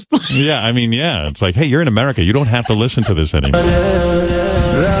and this is playing? Yeah, I mean, yeah. It's like, hey, you're in America. You don't have to listen to this anymore.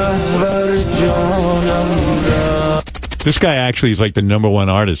 This guy actually is like the number one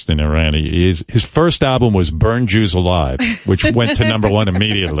artist in Iran. His first album was Burn Jews Alive, which went to number one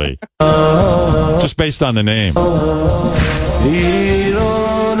immediately. Just based on the name.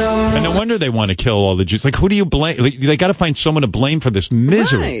 And no wonder they want to kill all the Jews. Like, who do you blame? They got to find someone to blame for this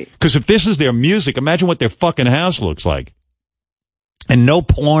misery. Because if this is their music, imagine what their fucking house looks like. And no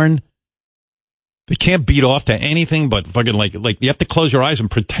porn. They can't beat off to anything but fucking like you have to close your eyes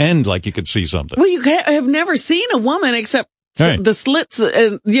and pretend like you could see something. Well, have never seen a woman except the slits,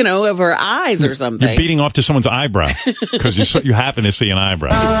 of her eyes or something. You're beating off to someone's eyebrow because you happen to see an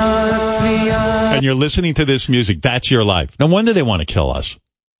eyebrow. And you're listening to this music. That's your life. No wonder they want to kill us.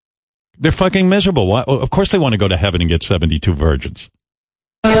 They're fucking miserable. Why? Of course they want to go to heaven and get 72 virgins.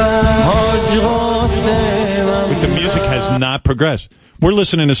 But the music has not progressed. We're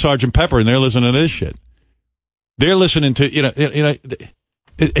listening to Sgt. Pepper and they're listening to this shit. They're listening to,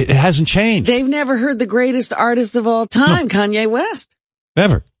 it hasn't changed. They've never heard the greatest artist of all time, no. Kanye West.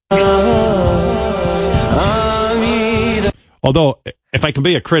 Never. Although, if I can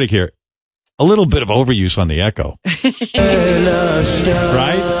be a critic here, a little bit of overuse on the echo.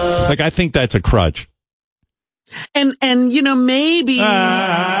 Right? Like, I think that's a crutch. And maybe...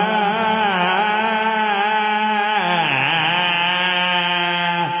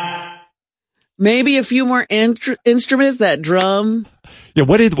 maybe a few more instruments, that drum. Yeah,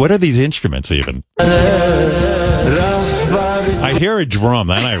 what are these instruments even? I hear a drum,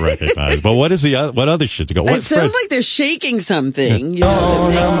 that I recognize. But what other shit to go? It sounds like they're shaking something.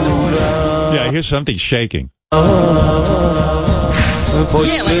 Yeah, I hear something shaking. Yeah,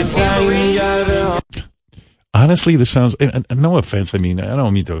 like a tambourine. Honestly, this sounds, no offense, I mean, I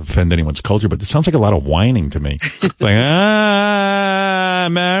don't mean to offend anyone's culture, but it sounds like a lot of whining to me. Like,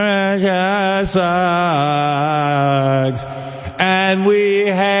 America sucks, and we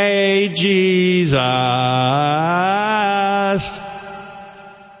hate Jesus.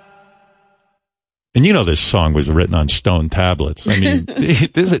 And this song was written on stone tablets. I mean,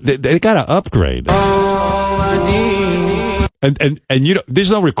 they got to upgrade. And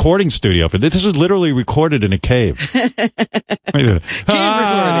there's no recording studio for this. This is literally recorded in a cave. Cave recording.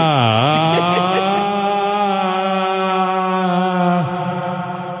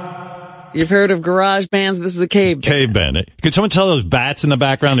 You've heard of garage bands? This is the cave band. Cave band. Could someone tell those bats in the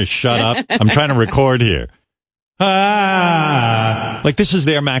background to shut up? I'm trying to record here. Like this is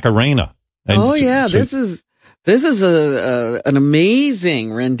their Macarena. And this is an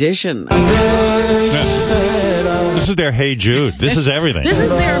amazing rendition. This is their Hey Jude. This is everything. This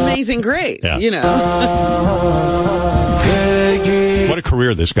is their Amazing Grace, What a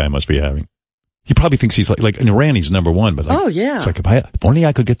career this guy must be having. He probably thinks he's like in Iran, he's number one. But it's like, if only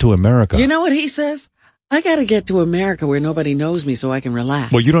I could get to America. You know what he says? I got to get to America where nobody knows me so I can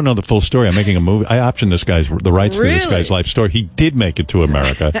relax. Well, you don't know the full story. I'm making a movie. I optioned the rights to this guy's life story. He did make it to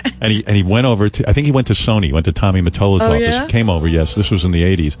America. and he went over to, I think he went to Sony. He went to Tommy Mottola's office. Yeah? He came over, yes. This was in the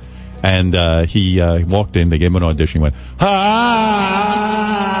 80s. And he walked in. They gave him an audition. He went, ah!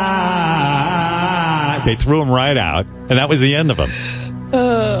 They threw him right out, and that was the end of him.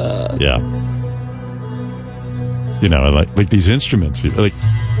 Yeah. Like these instruments, like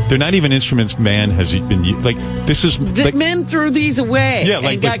they're not even instruments man has been like. This is like, men threw these away. Yeah,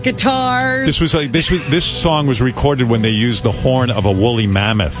 like and got guitars. This song was recorded when they used the horn of a woolly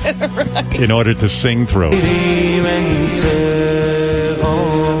mammoth right. in order to sing through.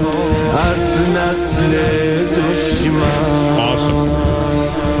 Awesome.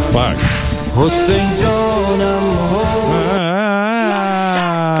 Fuck.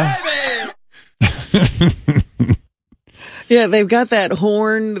 Yeah, they've got that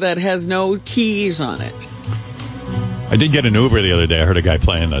horn that has no keys on it. I did get an Uber the other day. I heard a guy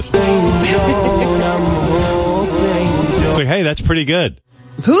playing this. It's like, hey, that's pretty good.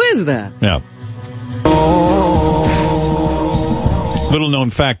 Who is that? Yeah. Little known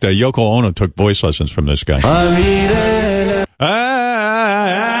fact, Yoko Ono took voice lessons from this guy.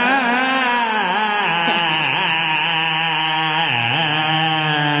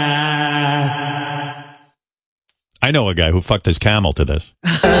 I know a guy who fucked his camel to this.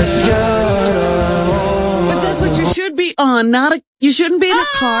 But that's what you should be on. You shouldn't be in a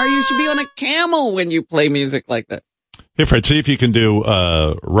car. You should be on a camel when you play music like that. Here, Fred, see if you can do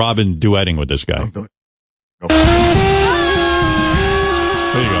Robin duetting with this guy. There you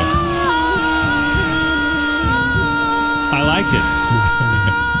go. I like it.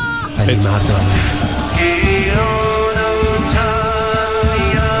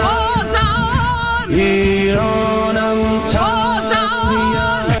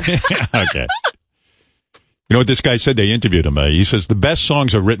 Okay. You know what this guy said? They interviewed him. He says, the best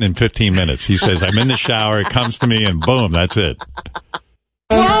songs are written in 15 minutes. He says, I'm in the shower, it comes to me, and boom, that's it.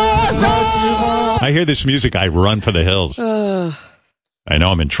 I hear this music, I run for the hills. I know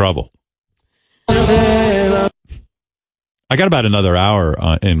I'm in trouble. I got about another hour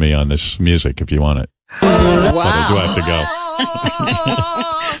in me on this music, if you want it. Wow. But I do have to go.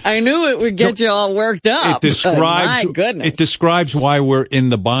 I knew it would get you all worked up. My goodness. It describes why we're in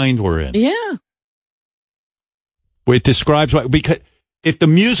the bind we're in. Yeah. It describes why, because if the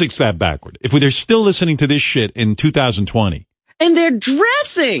music's that backward, if they're still listening to this shit in 2020. And they're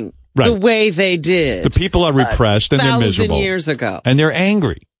dressing the way they did. The people are repressed and they're miserable. 1,000 years ago. And they're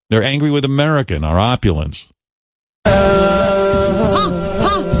angry. They're angry with America and our opulence. Sing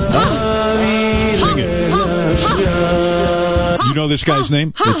it. You know this guy's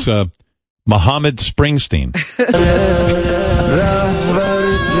name? It's Muhammad Springsteen.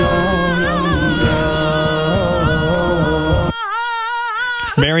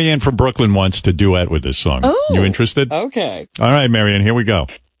 Marianne from Brooklyn wants to duet with this song. Oh, you interested? Okay. All right, Marianne, here we go.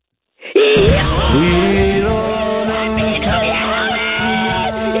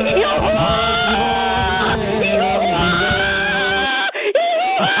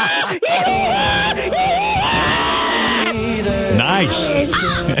 Nice.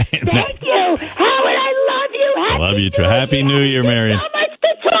 Thank you. Howard, I love you. I love you too. Happy New Year, Marianne. So much to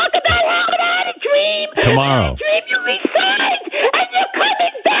talk about, Howard. I had a dream. Tomorrow. I had a dream you resigned, and you're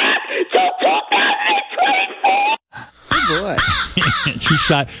coming back to 2024. Oh, boy. She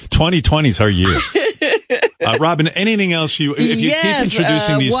shot 2020's her year. Robin, anything else if you keep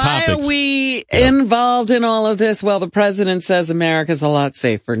introducing these topics. Why are we involved in all of this? Well, the president says America's a lot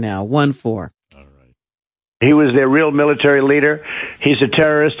safer now. 1-4. He was their real military leader. He's a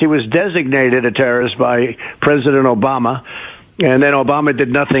terrorist. He was designated a terrorist by President Obama. And then Obama did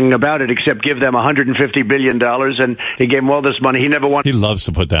nothing about it except give them $150 billion, and he gave them all this money. He never wanted. He loves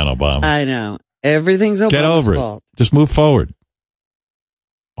to put down Obama. I know. Everything's Obama's Get over fault. it. Just move forward.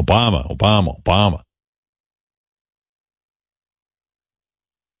 Obama.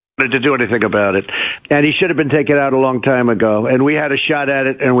 To do anything about it, and he should have been taken out a long time ago, and we had a shot at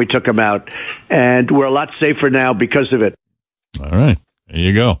it and we took him out, and we're a lot safer now because of it. All right, there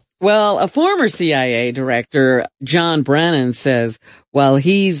you go. Well, a former CIA director, John Brennan, says while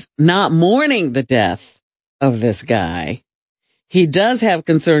he's not mourning the death of this guy, he does have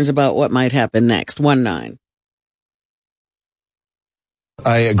concerns about what might happen next. 1-9.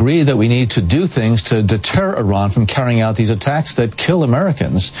 I agree that we need to do things to deter Iran from carrying out these attacks that kill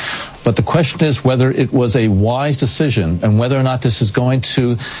Americans. But the question is whether it was a wise decision and whether or not this is going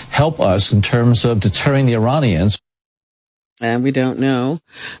to help us in terms of deterring the Iranians. And we don't know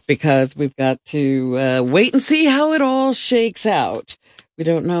because we've got to wait and see how it all shakes out. We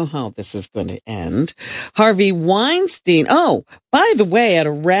don't know how this is going to end. Harvey Weinstein. Oh, by the way, at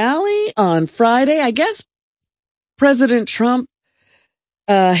a rally on Friday, I guess President Trump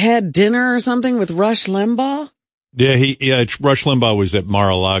had dinner or something with Rush Limbaugh? Yeah, Rush Limbaugh was at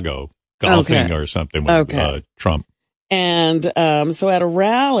Mar-a-Lago golfing or something with Trump. And so at a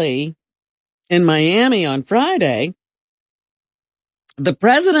rally in Miami on Friday, the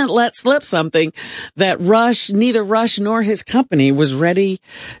president let slip something that neither Rush nor his company was ready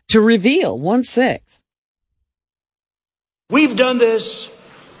to reveal. 1-6. We've done this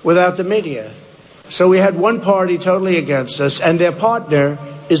without the media. So we had one party totally against us, and their partner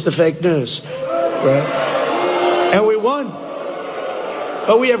is the fake news. Right? And we won.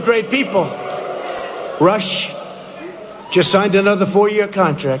 But we have great people. Rush just signed another 4-year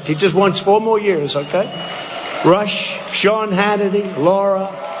contract. He just wants 4 more years, okay? Rush, Sean Hannity, Laura,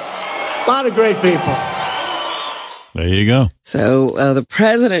 a lot of great people. There you go. So the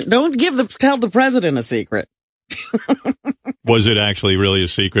president, tell the president a secret. Was it actually really a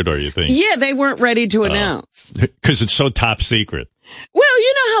secret, or you think? Yeah, they weren't ready to announce. Because it's so top secret. Well,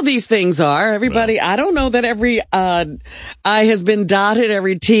 you know how these things are. Everybody, I don't know that every I has been dotted,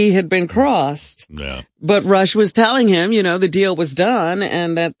 every T had been crossed. Yeah. But Rush was telling him, the deal was done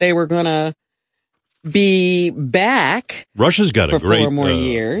and that they were going to be back. Rush has got for 4 more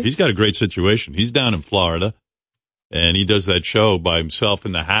years. He's got a great situation. He's down in Florida, and he does that show by himself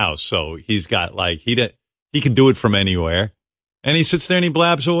in the house. So he's got he can do it from anywhere. And he sits there and he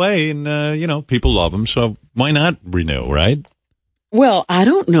blabs away, and, people love him. So why not renew, right? Well, I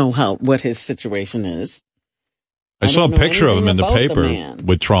don't know what his situation is. I saw a picture of him in the paper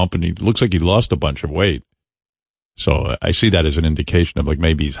with Trump, and he looks like he lost a bunch of weight. So I see that as an indication of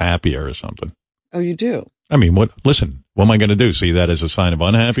maybe he's happier or something. Oh, you do? I mean, what am I going to do? See that as a sign of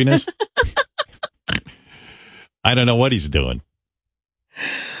unhappiness? I don't know what he's doing.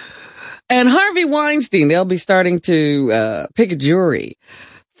 And Harvey Weinstein, they'll be starting to pick a jury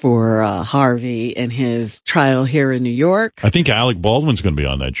for Harvey and his trial here in New York. I think Alec Baldwin's going to be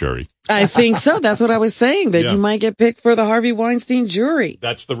on that jury. I think so. That's what I was saying, that you might get picked for the Harvey Weinstein jury.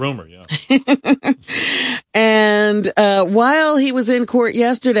 That's the rumor, yeah. And while he was in court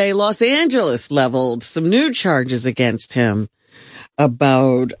yesterday, Los Angeles leveled some new charges against him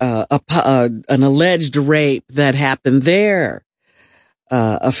about an alleged rape that happened there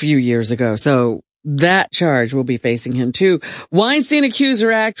a few years ago. So that charge will be facing him too. Weinstein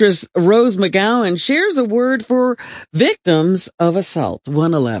accuser actress Rose McGowan shares a word for victims of assault.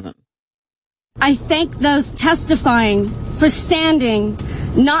 111. I thank those testifying for standing,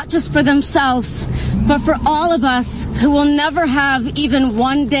 not just for themselves, but for all of us who will never have even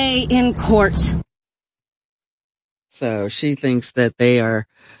one day in court. So she thinks that they are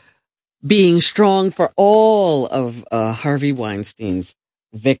being strong for all of Harvey Weinstein's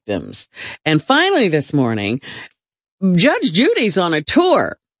victims. And finally this morning, Judge Judy's on a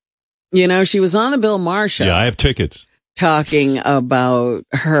tour. You know, she was on the Bill Maher show. Yeah, I have tickets. Talking about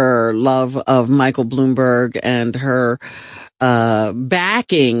her love of Michael Bloomberg and her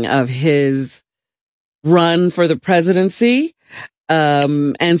backing of his run for the presidency.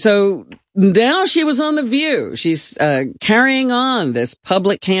 And so now she was on The View. She's carrying on this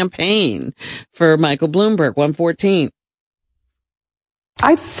public campaign for Michael Bloomberg. 114.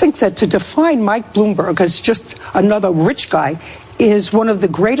 I think that to define Mike Bloomberg as just another rich guy is one of the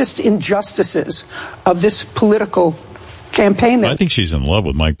greatest injustices of this political campaign. I think she's in love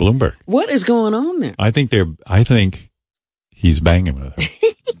with Mike Bloomberg. What is going on there? I think he's banging with her.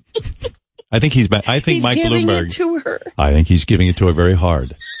 I think he's Mike Bloomberg. It to her. I think he's giving it to her very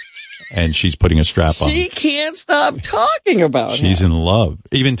hard. And she's putting a strap on. She can't stop talking about She's him. in love,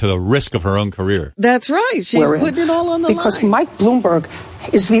 even to the risk of her own career. That's right. She's putting it all on the line. Because Mike Bloomberg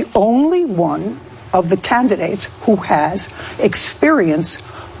is the only one of the candidates who has experience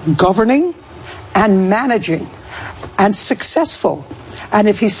governing and managing and successful. And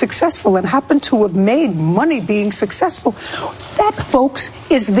if he's successful and happened to have made money being successful, that, folks,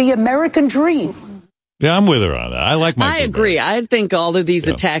 is the American dream. Yeah, I'm with her on that. I like Mike Bloomberg. I agree. I think all of these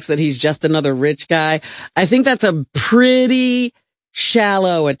attacks that he's just another rich guy, I think that's a pretty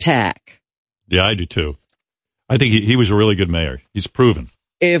shallow attack. Yeah, I do too. I think he was a really good mayor. He's proven.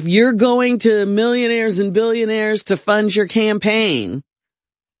 If you're going to millionaires and billionaires to fund your campaign,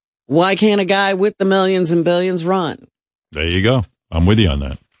 why can't a guy with the millions and billions run? There you go. I'm with you on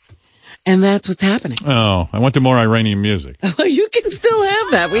that. And that's what's happening. Oh, I want more Iranian music. Well, you can still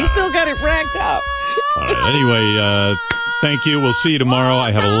have that. We still got it racked up. All right. Anyway, thank you. We'll see you tomorrow.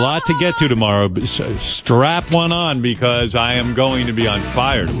 I have a lot to get to tomorrow. Strap one on because I am going to be on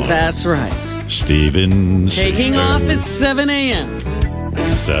fire tomorrow. That's right. Stevens. Taking off at 7 a.m.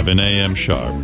 7 a.m. sharp.